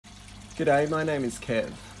G'day, my name is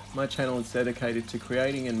Kev. My channel is dedicated to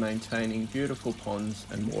creating and maintaining beautiful ponds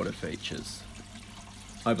and water features.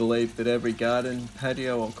 I believe that every garden,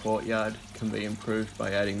 patio or courtyard can be improved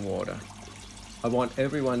by adding water. I want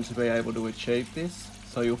everyone to be able to achieve this,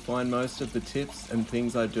 so you'll find most of the tips and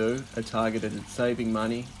things I do are targeted at saving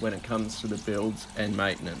money when it comes to the builds and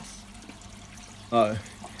maintenance. Oh,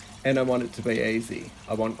 and I want it to be easy.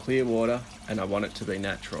 I want clear water and I want it to be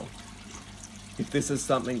natural. If this is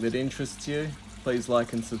something that interests you, please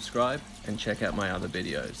like and subscribe and check out my other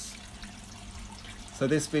videos. So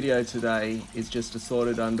this video today is just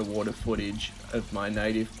assorted underwater footage of my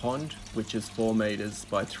native pond, which is 4 meters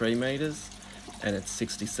by 3 meters and it's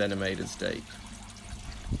 60 centimeters deep.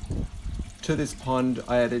 To this pond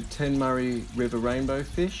I added 10 Murray River rainbow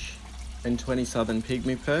fish and 20 southern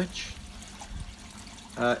pygmy perch.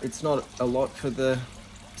 It's not a lot for the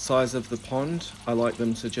size of the pond. I like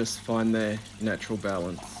them to just find their natural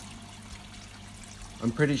balance. I'm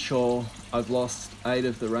pretty sure I've lost 8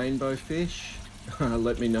 of the rainbow fish.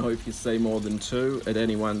 Let me know if you see more than 2 at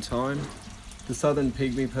any one time. The southern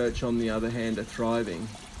pygmy perch on the other hand are thriving.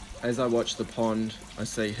 As I watch the pond, I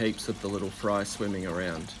see heaps of the little fry swimming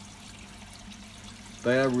around.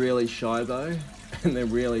 They are really shy though, and they're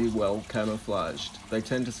really well camouflaged. They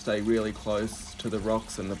tend to stay really close to the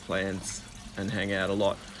rocks and the plants and hang out a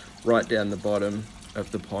lot right down the bottom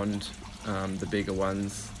of the pond, the bigger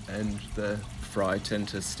ones, and the fry tend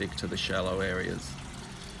to stick to the shallow areas.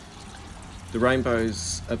 The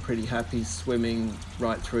rainbows are pretty happy swimming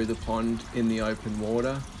right through the pond in the open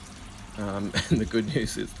water, and the good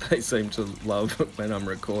news is they seem to love when I'm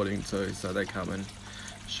recording too, so they come and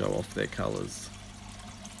show off their colours.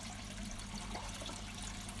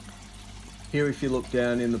 Here, if you look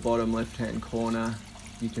down in the bottom left hand corner,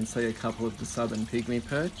 you can see a couple of the southern pygmy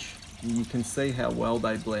perch. You can see how well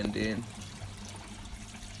they blend in.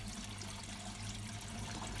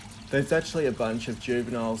 There's actually a bunch of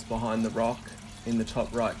juveniles behind the rock in the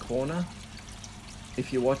top right corner.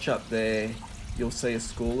 If you watch up there, you'll see a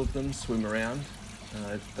school of them swim around.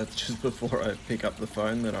 That's just before I pick up the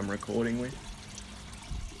phone that I'm recording with.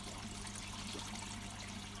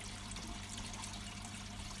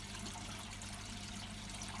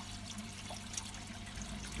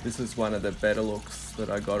 This is one of the better looks that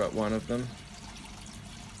I got at one of them.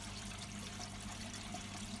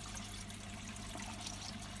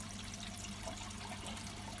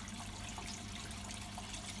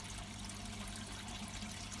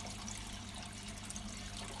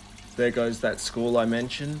 There goes that school I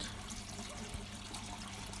mentioned.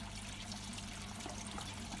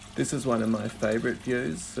 This is one of my favourite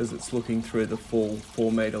views as it's looking through the full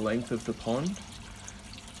 4 metre length of the pond.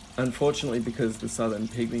 Unfortunately, because the southern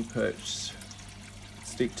pygmy perch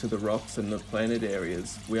stick to the rocks and the planted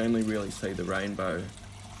areas, we only really see the rainbow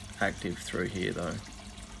active through here though.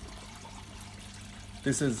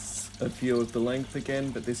 This is a view of the length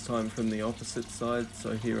again, but this time from the opposite side.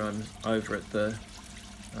 So here I'm over at the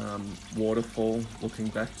waterfall looking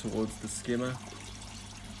back towards the skimmer.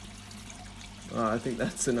 I think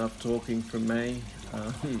that's enough talking from me.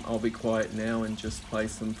 I'll be quiet now and just play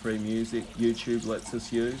some free music YouTube lets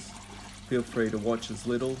us use. Feel free to watch as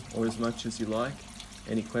little or as much as you like.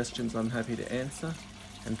 Any questions I'm happy to answer,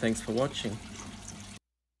 and thanks for watching.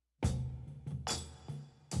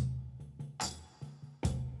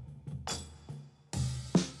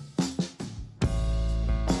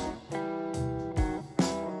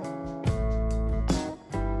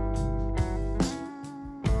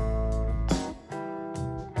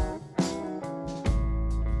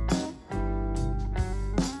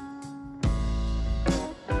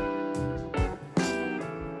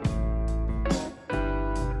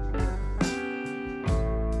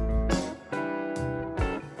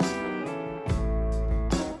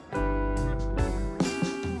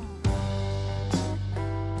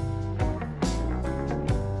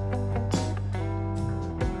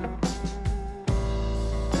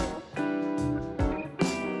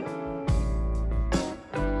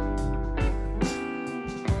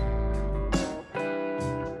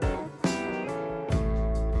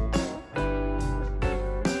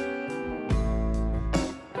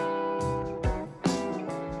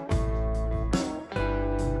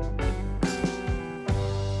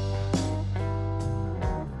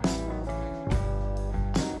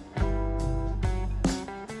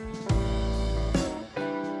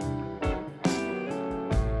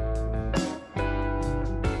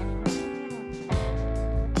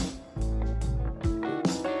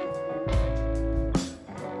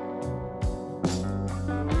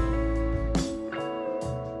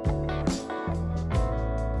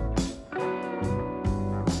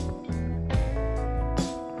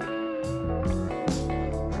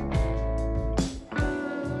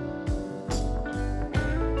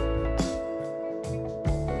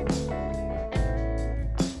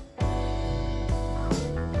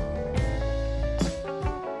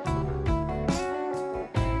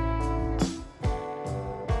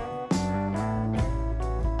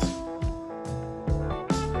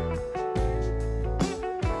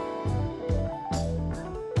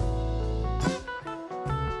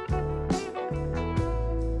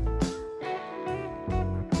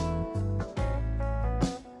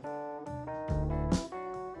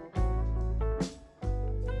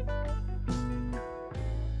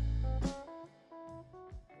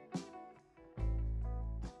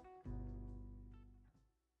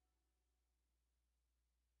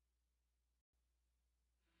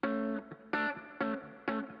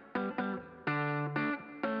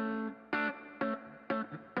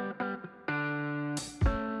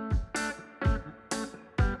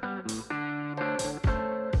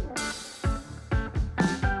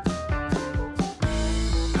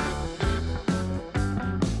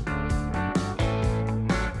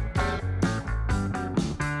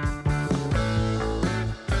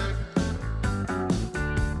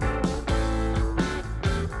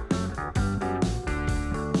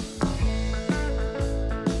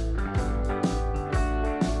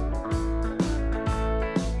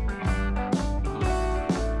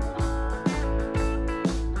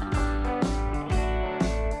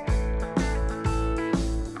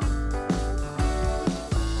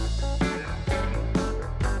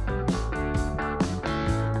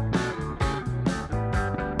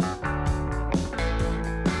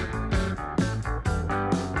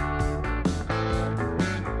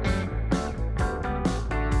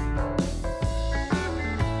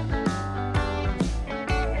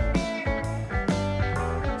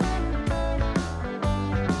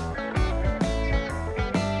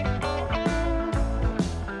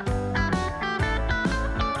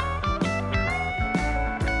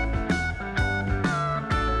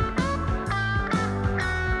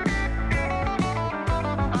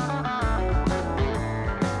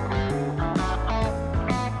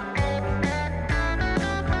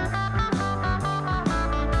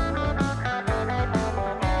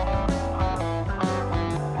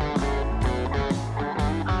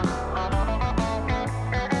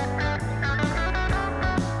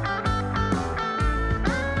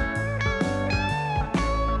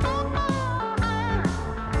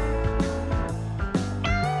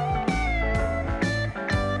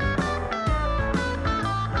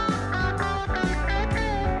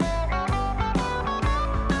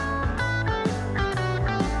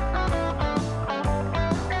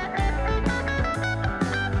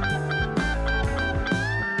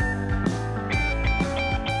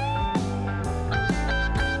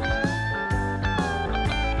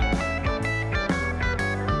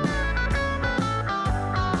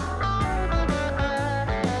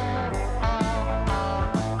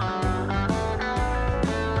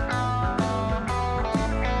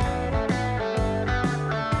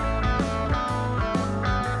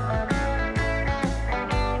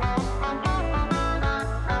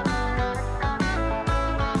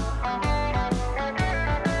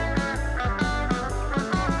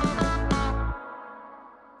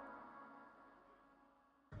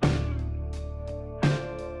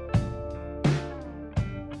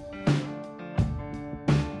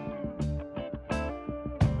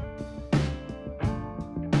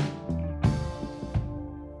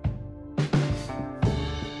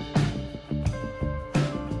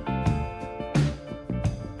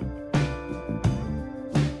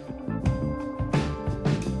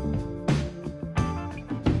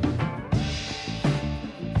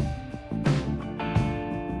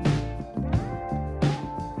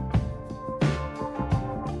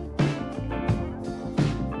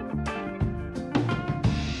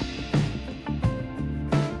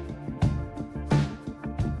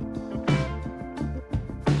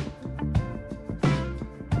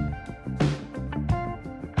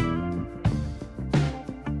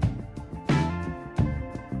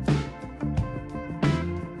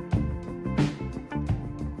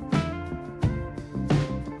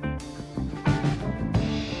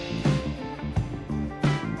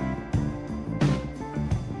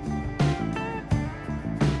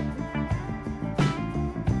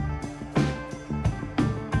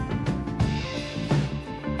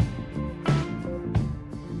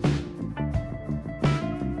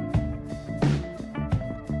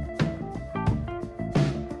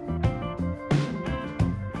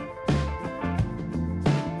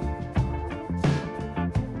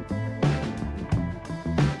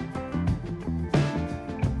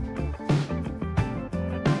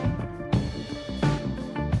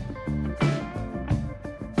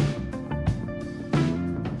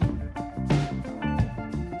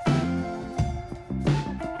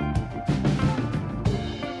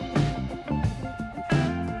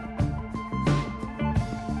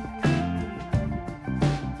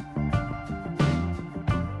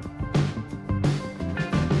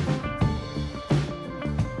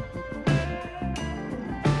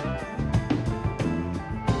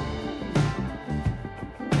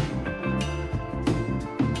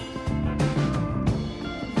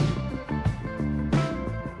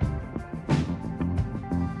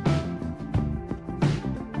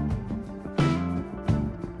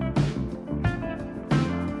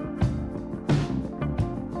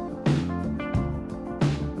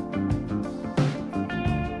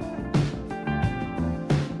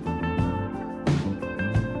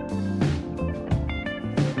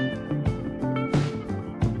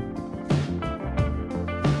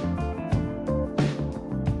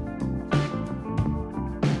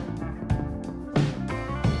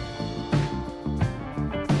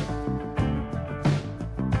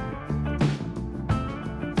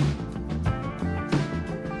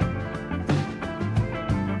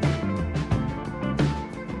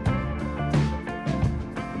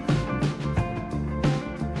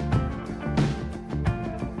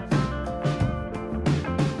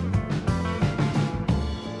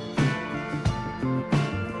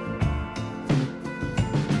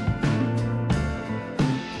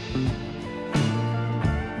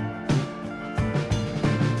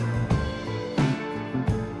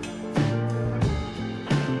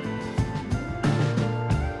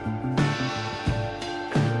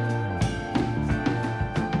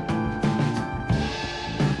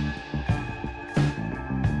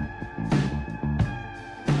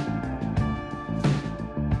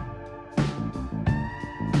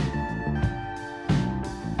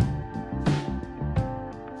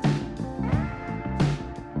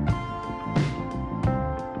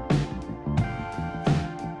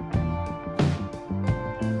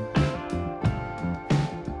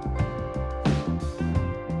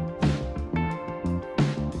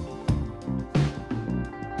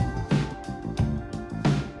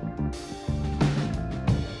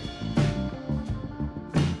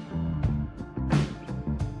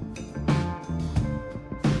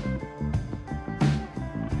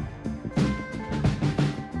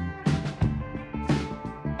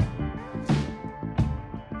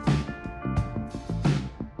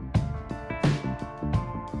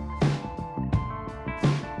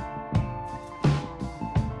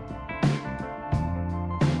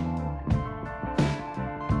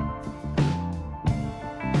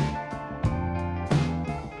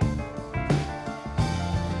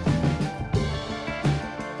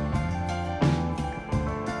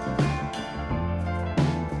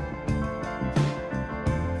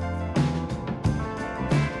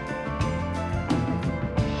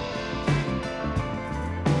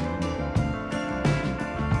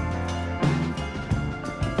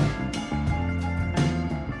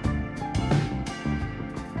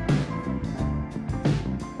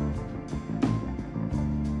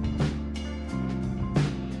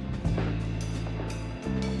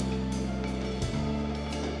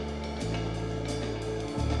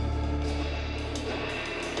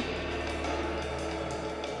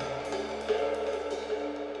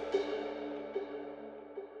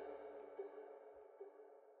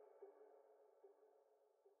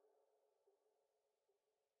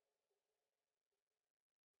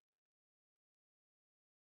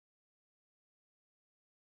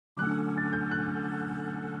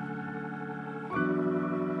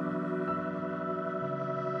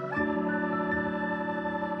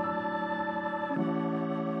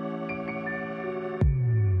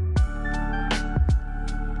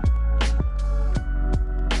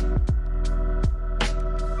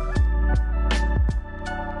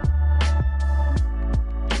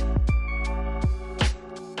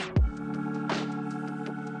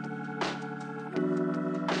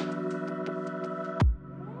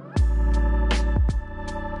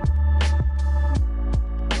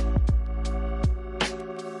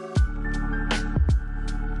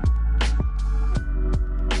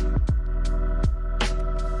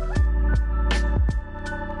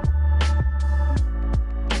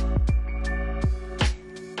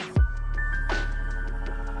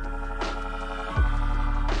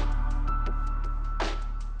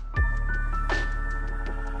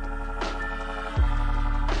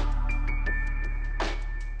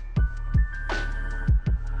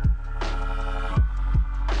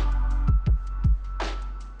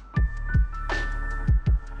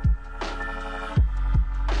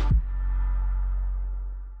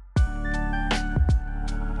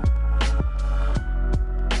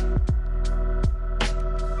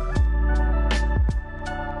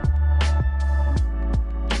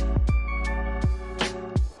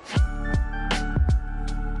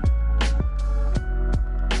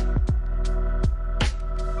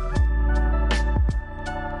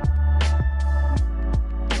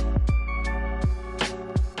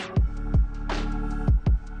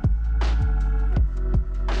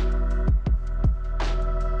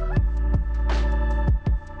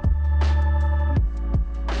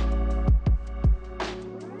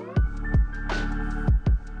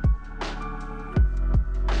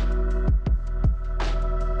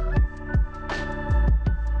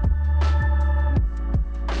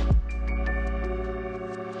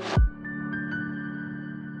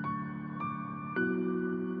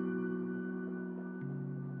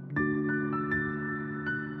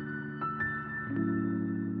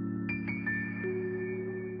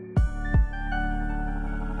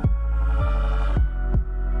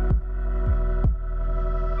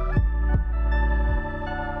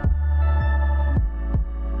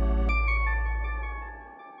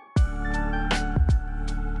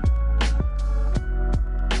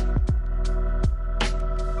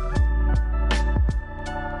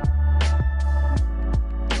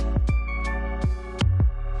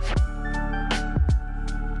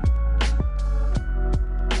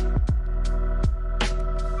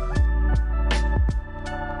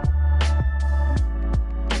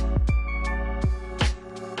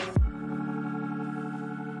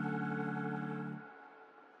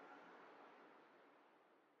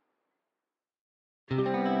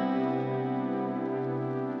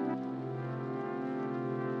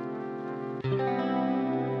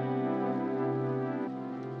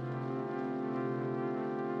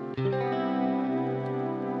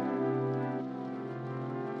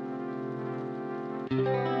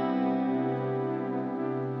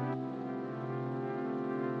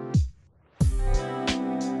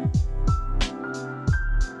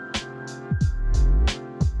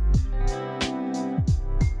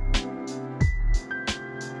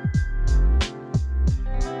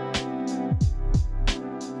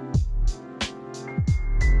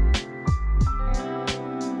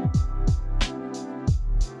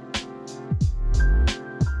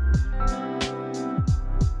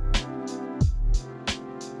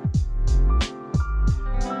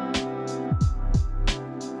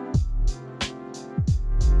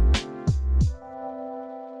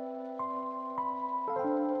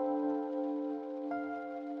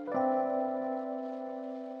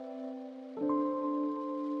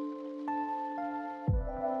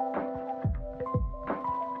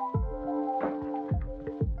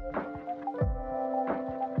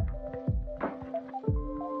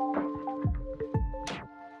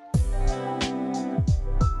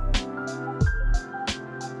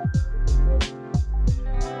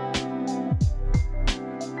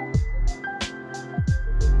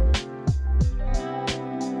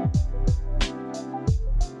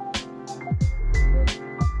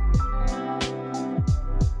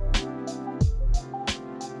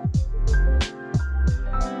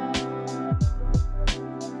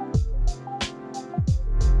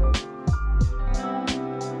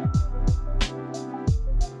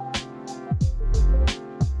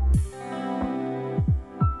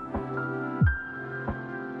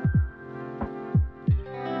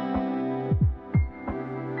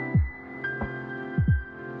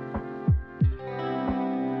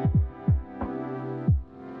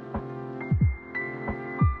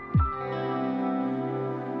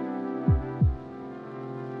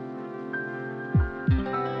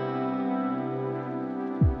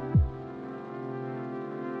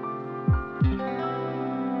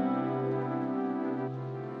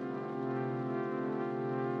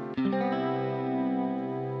 you.